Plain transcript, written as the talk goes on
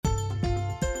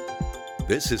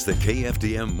This is the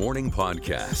KFDM Morning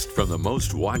Podcast from the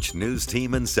most watched news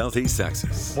team in Southeast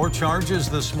Texas. More charges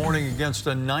this morning against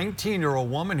a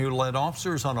 19-year-old woman who led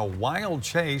officers on a wild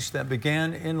chase that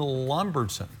began in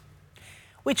Lumberton.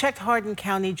 We checked Hardin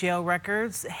County jail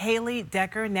records. Haley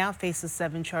Decker now faces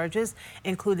 7 charges,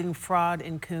 including fraud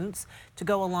in Kuntz, to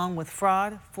go along with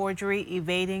fraud, forgery,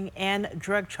 evading, and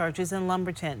drug charges in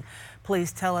Lumberton.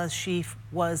 Police tell us she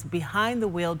was behind the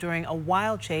wheel during a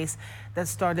wild chase that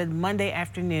started Monday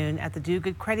afternoon at the Do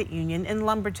Good Credit Union in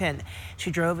Lumberton.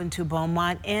 She drove into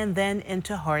Beaumont and then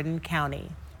into Hardin County.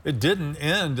 It didn't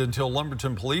end until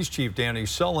Lumberton Police Chief Danny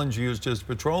Sullins used his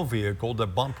patrol vehicle to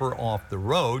bump her off the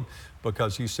road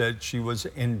because he said she was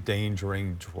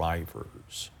endangering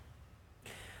drivers.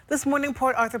 This morning,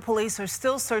 Port Arthur police are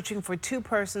still searching for 2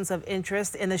 persons of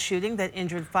interest in a shooting that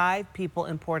injured 5 people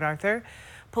in Port Arthur.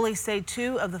 Police say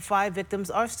 2 of the 5 victims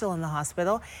are still in the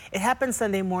hospital. It happened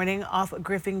Sunday morning off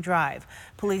Griffin Drive.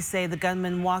 Police say the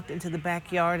gunman walked into the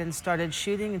backyard and started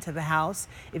shooting into the house.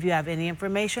 If you have any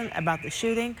information about the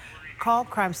shooting, call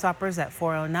Crime Stoppers at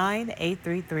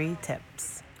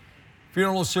 409-833-TIPS.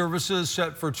 Funeral services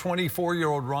set for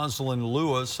 24-year-old Rosalind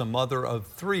Lewis, a mother of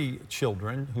 3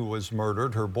 children who was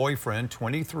murdered. Her boyfriend,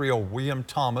 23-year-old William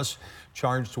Thomas,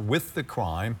 charged with the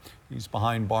crime. He's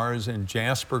behind bars in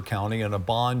Jasper County on a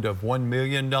bond of $1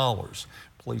 million.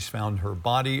 Police found her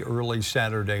body early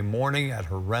Saturday morning at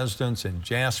her residence in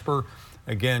Jasper.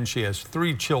 Again, she has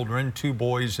 3 children, 2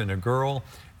 boys and a girl,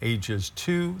 ages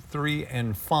 2, 3,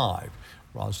 and 5.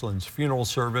 Rosalind's funeral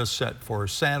service set for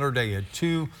Saturday at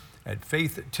 2 at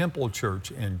Faith Temple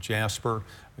Church in Jasper.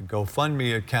 A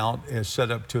GoFundMe account is set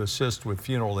up to assist with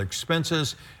funeral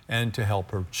expenses and to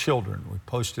help her children. We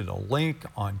posted a link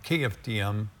on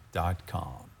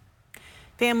KFDM.com.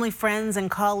 Family, friends,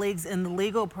 and colleagues in the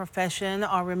legal profession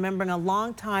are remembering a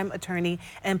longtime attorney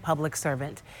and public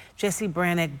servant. Jesse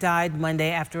Brannick died Monday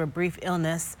after a brief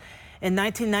illness. In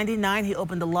 1999, he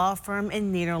opened a law firm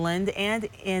in Nederland, and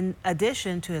in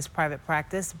addition to his private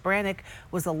practice, Brannick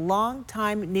was a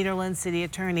longtime Nederland city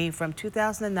attorney from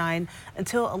 2009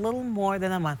 until a little more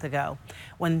than a month ago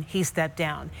when he stepped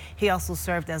down. He also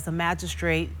served as the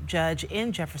magistrate judge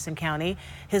in Jefferson County.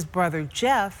 His brother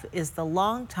Jeff is the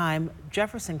longtime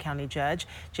Jefferson County judge.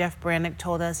 Jeff Brannick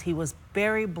told us he was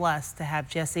very blessed to have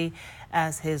Jesse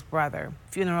as his brother.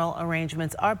 Funeral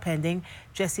arrangements are pending.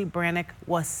 Jesse Brannick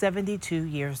was 72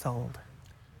 years old.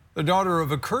 The daughter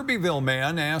of a Kirbyville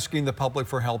man asking the public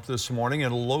for help this morning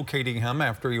in locating him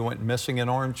after he went missing in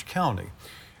Orange County.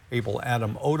 Abel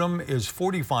Adam Odom is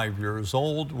 45 years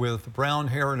old with brown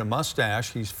hair and a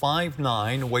mustache. He's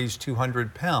 5'9", weighs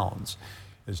 200 pounds.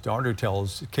 His daughter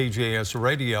tells KJS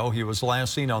Radio he was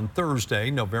last seen on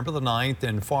Thursday, November the 9th,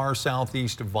 in far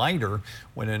southeast Vidor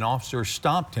when an officer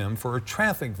stopped him for a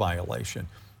traffic violation.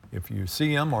 If you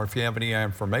see him or if you have any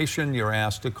information, you're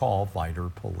asked to call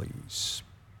Vidor Police.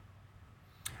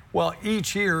 Well,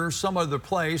 each year, some other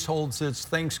place holds its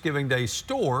Thanksgiving Day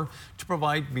store to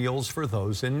provide meals for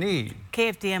those in need.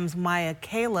 KFDM's Maya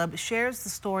Caleb shares the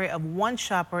story of one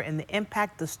shopper and the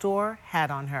impact the store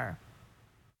had on her.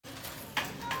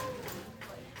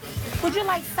 Would you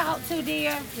like salt too,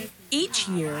 dear? Each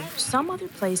year, some other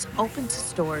place opens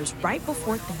stores right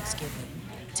before Thanksgiving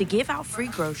to give out free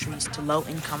groceries to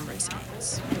low-income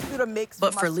residents.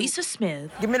 But for Lisa Smith,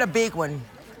 give me the big one,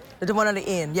 the one on the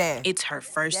end, yeah. It's her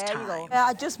first time. Yeah,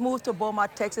 I just moved to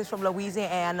Beaumont, Texas from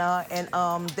Louisiana, and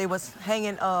they was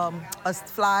hanging a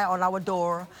fly on our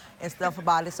door and stuff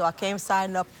about it, so I came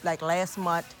signing up like last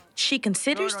month. She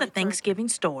considers the Thanksgiving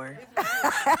store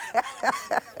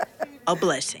a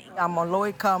blessing. I'm on low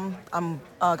income. I'm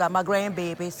got my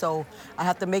grandbaby, so I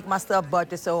have to make my stuff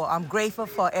budget. So I'm grateful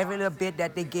for every little bit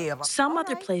that they give. Some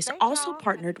other place also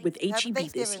partnered with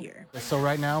HEB this year. So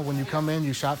right now, when you come in,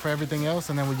 you shop for everything else,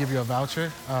 and then we give you a voucher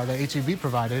that HEB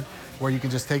provided, where you can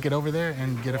just take it over there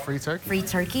and get a free turkey. Free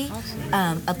turkey,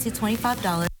 up to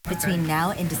 $25 between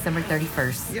now and December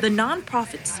 31st. The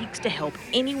nonprofit seeks to help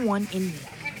anyone in need.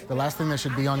 The last thing that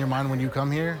should be on your mind when you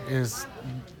come here is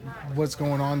what's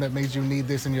going on that made you need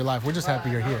this in your life. We're just happy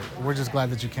you're here. We're just glad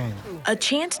that you came. A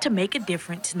chance to make a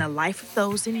difference in the life of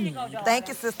those in need. Thank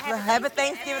you, sister. Happy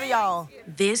Thanksgiving to y'all.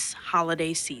 This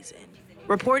holiday season.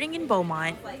 Reporting in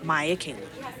Beaumont, Maya Caleb.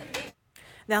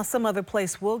 Now, some other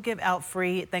place will give out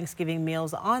free Thanksgiving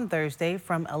meals on Thursday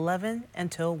from 11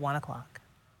 until 1 o'clock.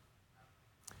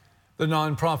 The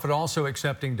nonprofit also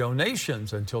accepting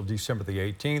donations until December the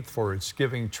 18th for its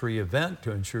Giving Tree event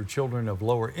to ensure children of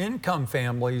lower income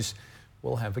families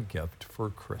will have a gift for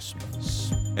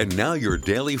Christmas. And now your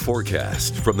daily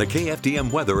forecast from the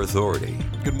KFDM Weather Authority.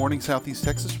 Good morning, Southeast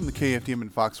Texas, from the KFDM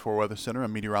and Fox 4 Weather Center.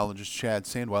 I'm meteorologist Chad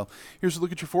Sandwell. Here's a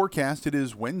look at your forecast. It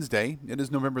is Wednesday. It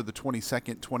is November the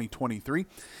 22nd, 2023.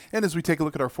 And as we take a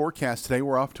look at our forecast today,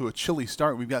 we're off to a chilly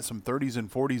start. We've got some 30s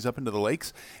and 40s up into the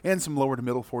lakes and some lower to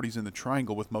middle 40s in the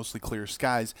triangle with mostly clear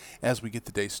skies as we get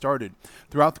the day started.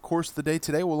 Throughout the course of the day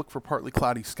today, we'll look for partly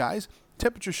cloudy skies.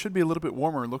 Temperatures should be a little bit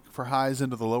warmer, looking for highs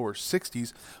into the lower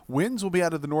 60s. Winds will be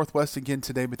out of the northwest again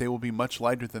today, but they will be much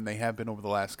lighter than they have been over the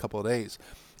last couple of days.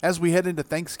 As we head into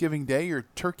Thanksgiving Day, your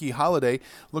turkey holiday,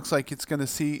 looks like it's going to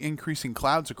see increasing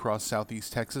clouds across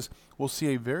southeast Texas. We'll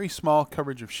see a very small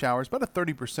coverage of showers, about a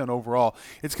 30% overall.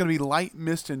 It's going to be light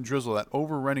mist and drizzle. That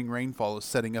overrunning rainfall is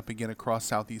setting up again across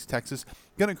southeast Texas.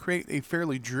 Going to create a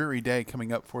fairly dreary day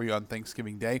coming up for you on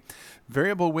Thanksgiving Day.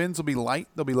 Variable winds will be light.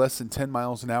 They'll be less than 10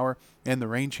 miles an hour, and the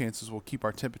rain chances will keep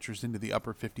our temperatures into the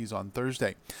upper 50s on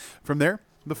Thursday. From there,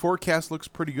 the forecast looks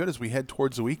pretty good as we head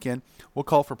towards the weekend. We'll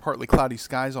call for partly cloudy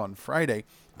skies on Friday.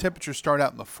 Temperatures start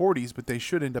out in the 40s, but they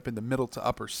should end up in the middle to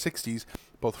upper 60s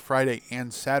both Friday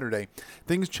and Saturday.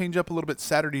 Things change up a little bit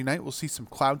Saturday night. We'll see some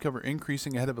cloud cover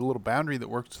increasing ahead of a little boundary that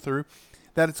works through.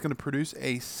 That it's going to produce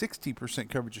a 60%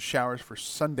 coverage of showers for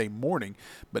Sunday morning,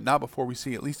 but not before we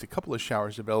see at least a couple of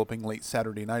showers developing late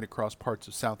Saturday night across parts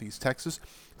of southeast Texas.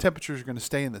 Temperatures are going to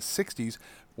stay in the 60s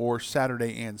for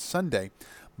Saturday and Sunday.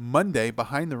 Monday,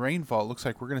 behind the rainfall, it looks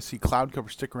like we're going to see cloud cover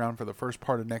stick around for the first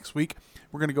part of next week.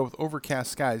 We're going to go with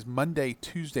overcast skies Monday,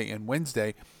 Tuesday, and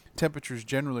Wednesday. Temperatures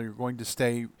generally are going to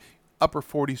stay upper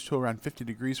 40s to around 50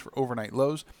 degrees for overnight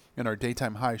lows, and our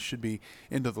daytime highs should be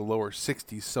into the lower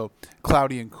 60s. So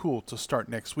cloudy and cool to start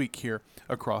next week here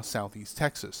across southeast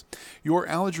Texas. Your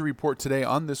allergy report today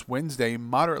on this Wednesday: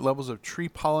 moderate levels of tree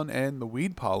pollen and the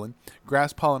weed pollen.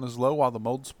 Grass pollen is low while the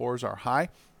mold spores are high.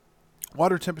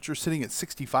 Water temperature sitting at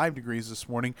 65 degrees this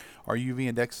morning. Our UV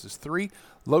index is 3.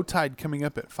 Low tide coming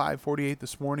up at 5:48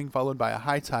 this morning, followed by a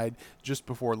high tide just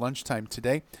before lunchtime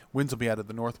today. Winds will be out of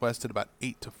the northwest at about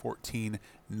 8 to 14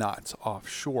 knots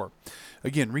offshore.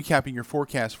 Again, recapping your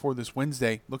forecast for this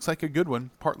Wednesday, looks like a good one.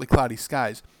 Partly cloudy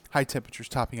skies. High temperatures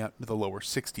topping out into the lower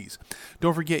 60s.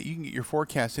 Don't forget, you can get your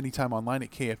forecast anytime online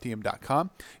at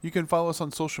KFDM.com. You can follow us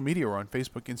on social media. We're on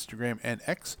Facebook, Instagram, and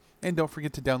X. And don't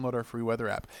forget to download our free weather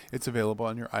app. It's available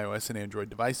on your iOS and Android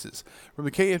devices. From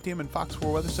the KFDM and Fox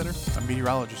 4 Weather Center, I'm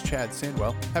meteorologist Chad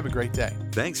Sandwell. Have a great day.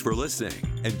 Thanks for listening,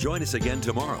 and join us again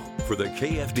tomorrow for the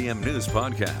KFDM News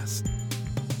Podcast.